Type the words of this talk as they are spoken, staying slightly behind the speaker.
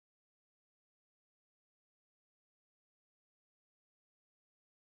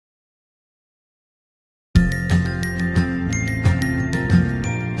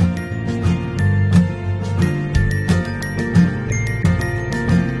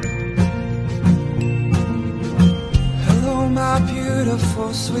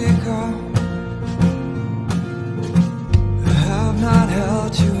beautiful, sweet girl. I have not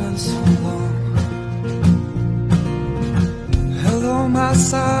held you in so long. Hello, my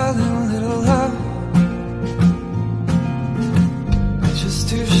silent little love. Just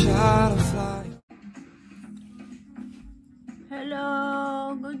too shy to fly.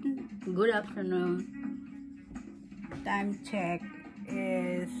 Hello, good afternoon. Time check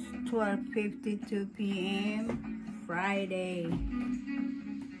is 12:52 p.m. Friday.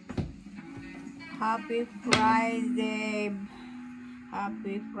 Happy Friday.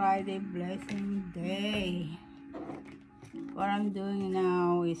 Happy Friday, blessing day. What I'm doing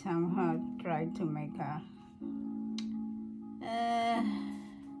now is I'm trying to make a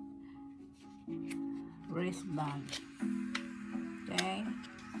wristband. Okay,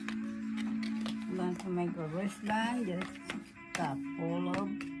 I'm going to make a wristband, just a full of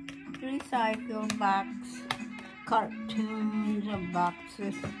recycle box, cartoons of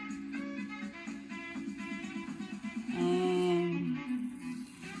boxes, and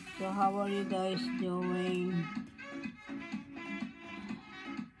so how are you guys doing?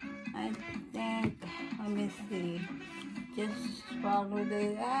 I think, let me see, just follow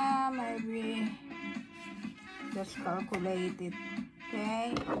the, maybe just calculate it,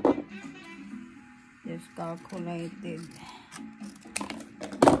 okay? Just calculate it.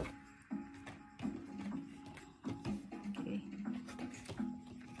 Okay.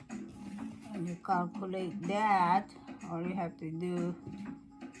 When you calculate that, all you have to do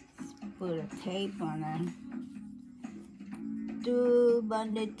is put a tape on it to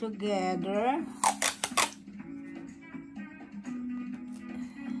band it together.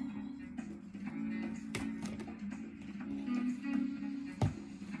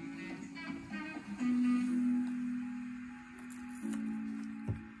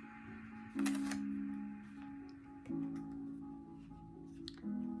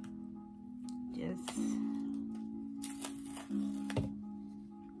 Just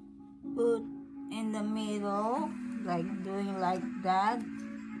put in the middle, like doing like that.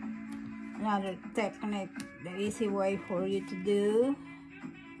 Another technique, the easy way for you to do.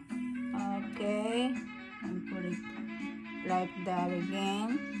 Okay, and put it like that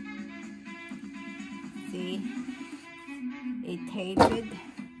again. See, it taped.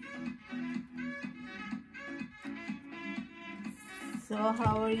 So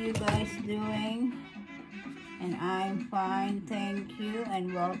how are you guys doing? And I'm fine, thank you,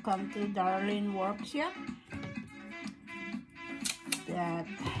 and welcome to Darling Workshop. That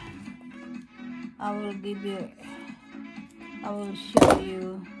I will show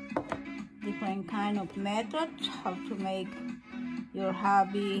you different kind of methods how to make your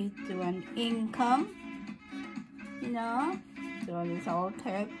hobby to an income, you know. So it's all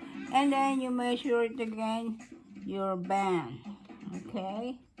tape, and then you measure it again, your band,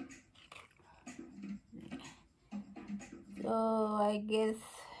 okay. So I guess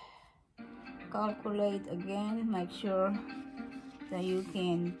calculate again, make sure that you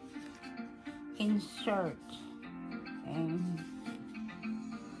can insert and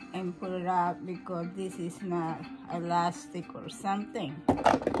put it out, because this is not elastic or something.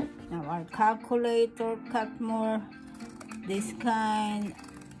 Now our calculator cut more this kind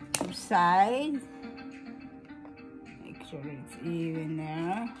of size. Make sure it's even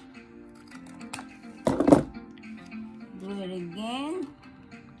there. Do it again.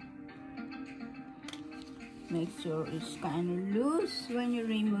 Make sure it's kind of loose when you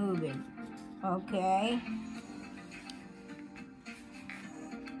remove it. Okay.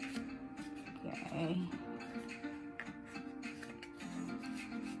 Okay.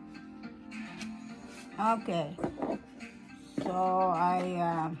 Okay. So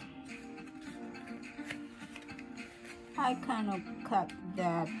I kind of cut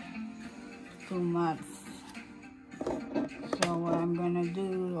that too much. So what I'm gonna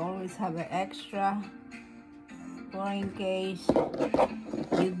do, always have an extra for in case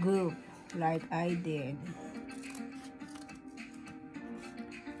you goof like I did.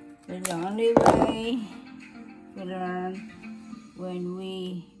 It's the only way we learn when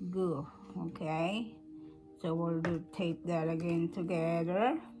we goof, okay? So we'll tape that again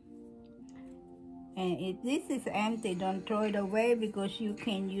together. And if this is empty, don't throw it away, because you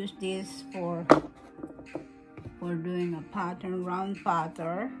can use this for doing a pattern, round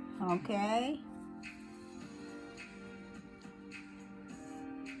pattern, okay?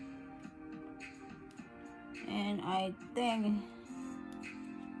 And I think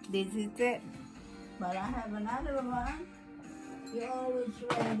this is it, but I have another one. You're always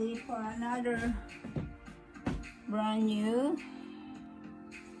ready for another brand new.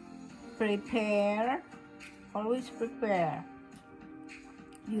 Prepare, always prepare.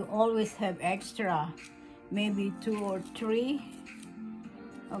 You always have extra, maybe 2 or 3,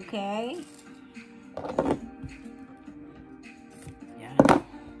 okay? Yeah.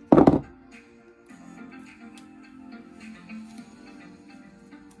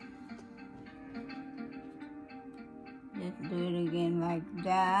 Just do it again like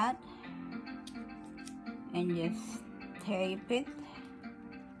that, and just tape it.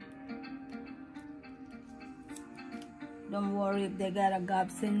 Don't worry if they got a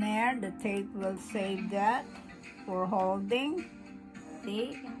gaps in there, the tape will save that for holding.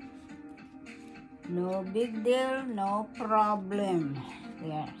 See? No big deal, no problem.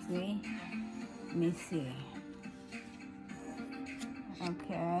 There, see? Let me see.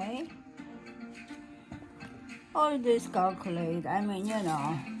 Okay. All this calculate, I mean, you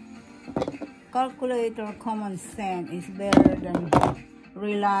know, calculator common sense is better than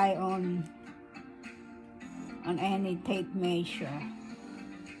rely on any tape measure.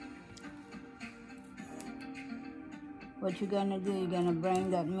 What you're gonna do, you're gonna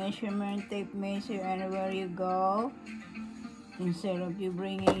bring that measurement tape measure anywhere you go. Instead of you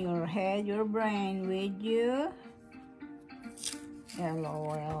bringing your head, your brain with you.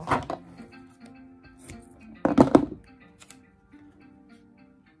 LOL.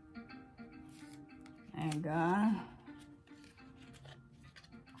 And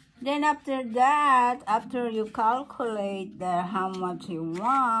then after that, after you calculate how much you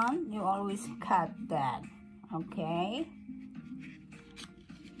want, you always cut that, okay?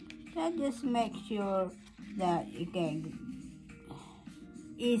 That just make sure that you can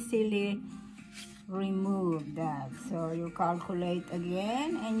easily remove that. So you calculate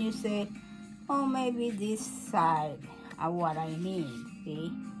again and you say, oh, maybe this side are what I need,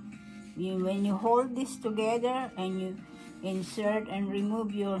 see? When you hold this together and you insert and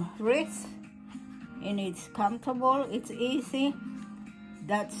remove your wrist and it's comfortable, it's easy,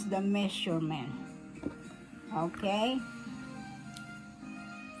 that's the measurement, okay?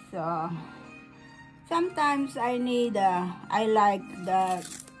 So sometimes I like the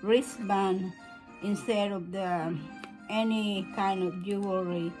wristband instead of any kind of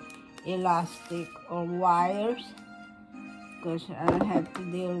jewelry, elastic or wires, because I don't have to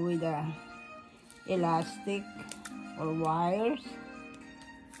deal with elastic or wires.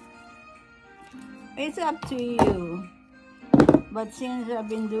 It's up to you, but since I've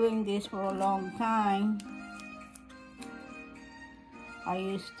been doing this for a long time, I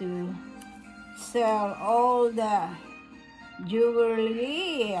used to sell all the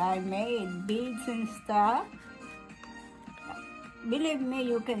jewelry I made, beads and stuff. Believe me,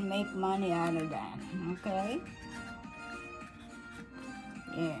 you can make money out of that, okay?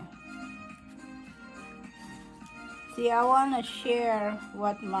 Yeah. See, I want to share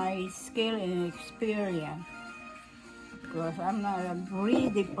what my skill and experience, because I'm not a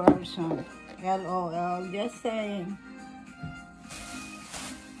greedy person. LOL, just saying.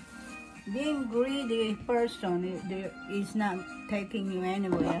 Being greedy person is not taking you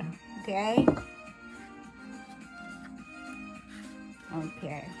anywhere, okay?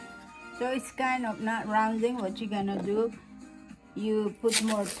 Okay. So it's kind of not rounding. What you're gonna do, you put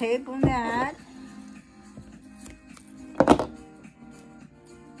more tape on that.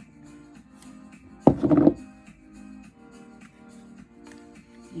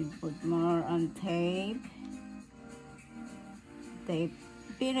 You put more on tape. Tape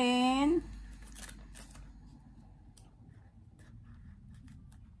it in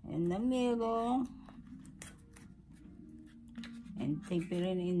the middle and tape it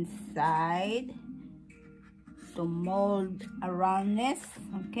in inside to mold a roundness,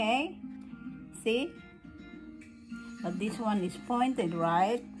 okay? See? But this one is pointed,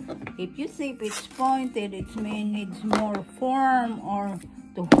 right? If you see if it's pointed, it means it needs more form or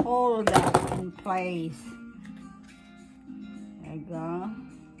to hold that in place. There you go.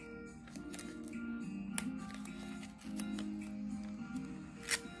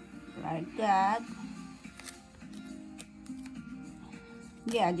 Like that.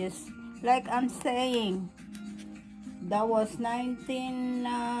 Yeah, just like I'm saying, that was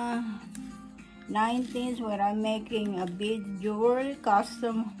 1990s when I'm making a bead jewelry,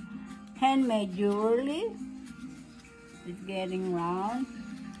 custom handmade jewelry. It's getting round,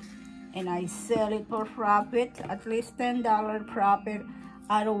 and I sell it for profit, at least $10 profit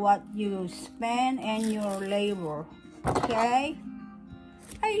out of what you spend and your labor, okay?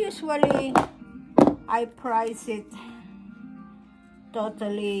 I price it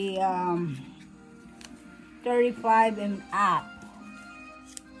totally 35 and up,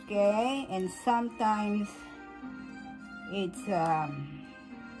 okay? And sometimes it's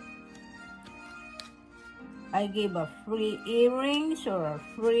I give a free earrings or a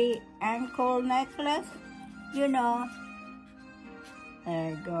free ankle necklace, you know. There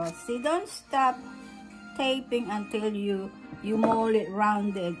you go. See, don't stop taping until you mold it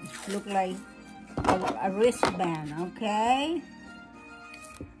rounded, look like a wristband, okay?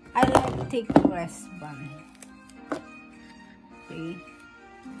 I like thick wristband. See?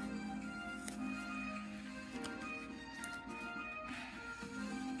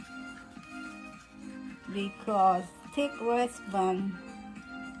 Because thick wristband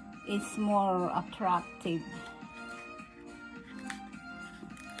is more attractive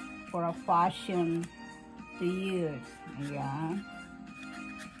for a fashion to use. Yeah.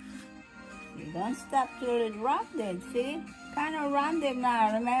 You don't stop till it's rounded. See? Kind of rounded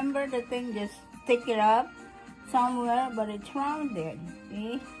now. Remember, the thing just stick it up somewhere, but it's rounded.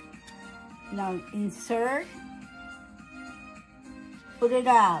 See? Now insert. Put it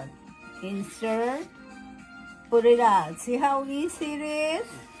out. Insert. Put it out. See how easy it is?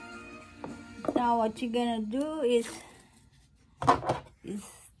 Now what you're gonna do is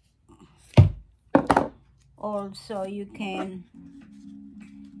also you can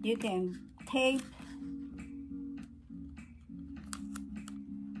tape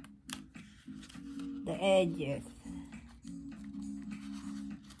the edges.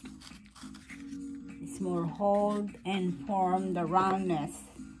 It's more hold and form the roundness.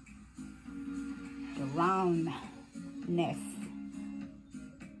 The roundness.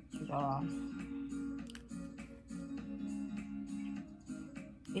 So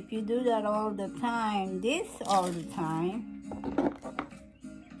if you do that all the time, all the time,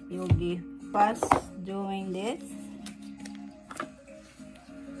 you'll be fast doing this.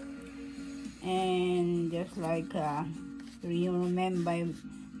 And just like you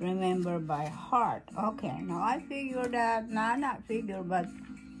remember by heart. Okay, now I figure that, no, not figure, but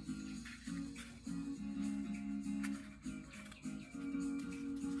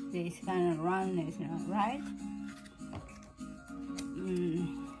this kind of roundness, you know, right?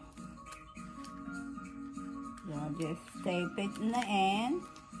 So just tape it in the end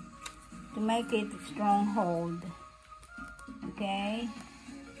to make it a strong hold. Okay?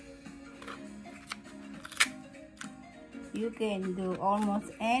 You can do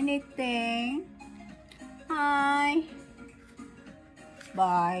almost anything by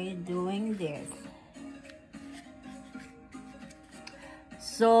doing this.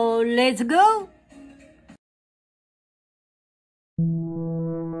 So let's go.